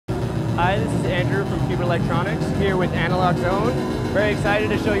Hi, this is Andrew from Electronix here with Analog Zone. Very excited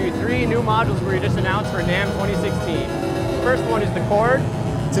to show you 3 new modules we just announced for NAMM2016. First one is the Chord.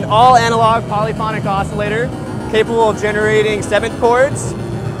 It's an all-analog polyphonic oscillator capable of generating 7th chords.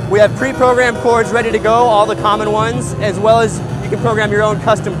 We have pre-programmed chords ready to go, all the common ones, as well as you can program your own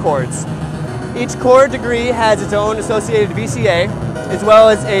custom chords. Each chord degree has its own associated VCA, as well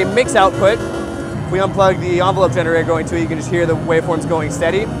as a mix output. If we unplug the envelope generator going to it, you can just hear the waveforms going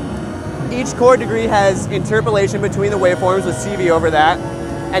steady. Each chord degree has interpolation between the waveforms with CV over that,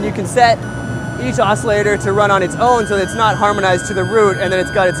 and you can set each oscillator to run on its own so that it's not harmonized to the root, and then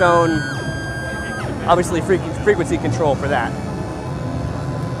it's got its own, obviously, frequency control for that.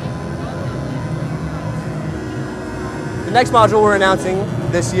 The next module we're announcing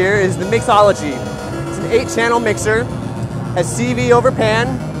this year is the Mixology. It's an 8-channel mixer, has CV over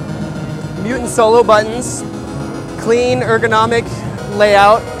pan, mute and solo buttons, clean ergonomic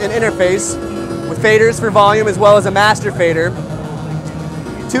layout and interface with faders for volume as well as a master fader.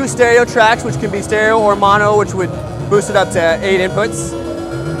 2 stereo tracks, which can be stereo or mono, which would boost it up to 8 inputs.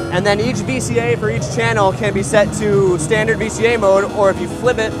 And then each VCA for each channel can be set to standard VCA mode, or if you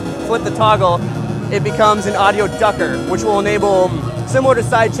flip the toggle, it becomes an audio ducker, which will enable similar to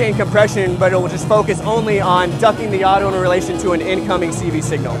sidechain compression, but it will just focus only on ducking the audio in relation to an incoming CV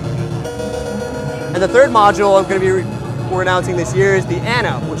signal. And the third module we're announcing this year is the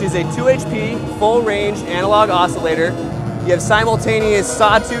NAMM, which is a 2HP full-range analog oscillator. You have simultaneous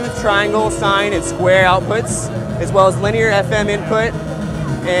sawtooth, triangle, sine, and square outputs, as well as linear FM input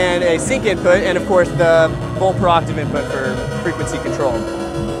and a sync input, and of course the volt per octave input for frequency control.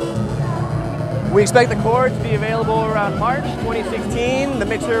 We expect the Chord to be available around March 2016. The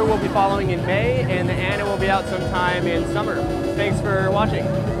mixer will be following in May, and the NAMM will be out sometime in summer. Thanks for watching.